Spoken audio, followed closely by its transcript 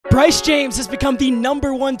Bryce James has become the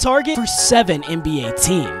 #1 target for 7 NBA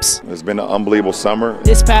teams. It's been an unbelievable summer.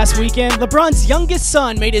 This past weekend, LeBron's youngest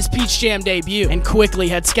son made his Peach Jam debut and quickly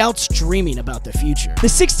had scouts dreaming about the future. The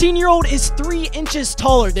 16-year-old is 3 inches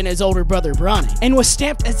taller than his older brother Bronny and was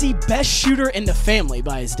stamped as the best shooter in the family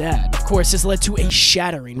by his dad. Of course, this led to a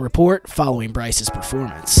shattering report following Bryce's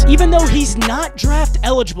performance. Even though he's not draft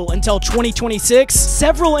eligible until 2026,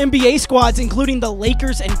 several NBA squads, including the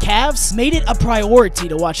Lakers and Cavs, made it a priority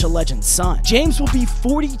to watch the legend's son. James will be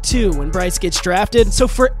 42 when Bryce gets drafted, so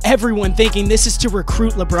for everyone thinking this is to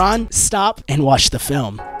recruit LeBron, stop and watch the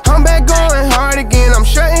film. I'm back going hard again, I'm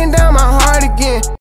shutting down my heart again.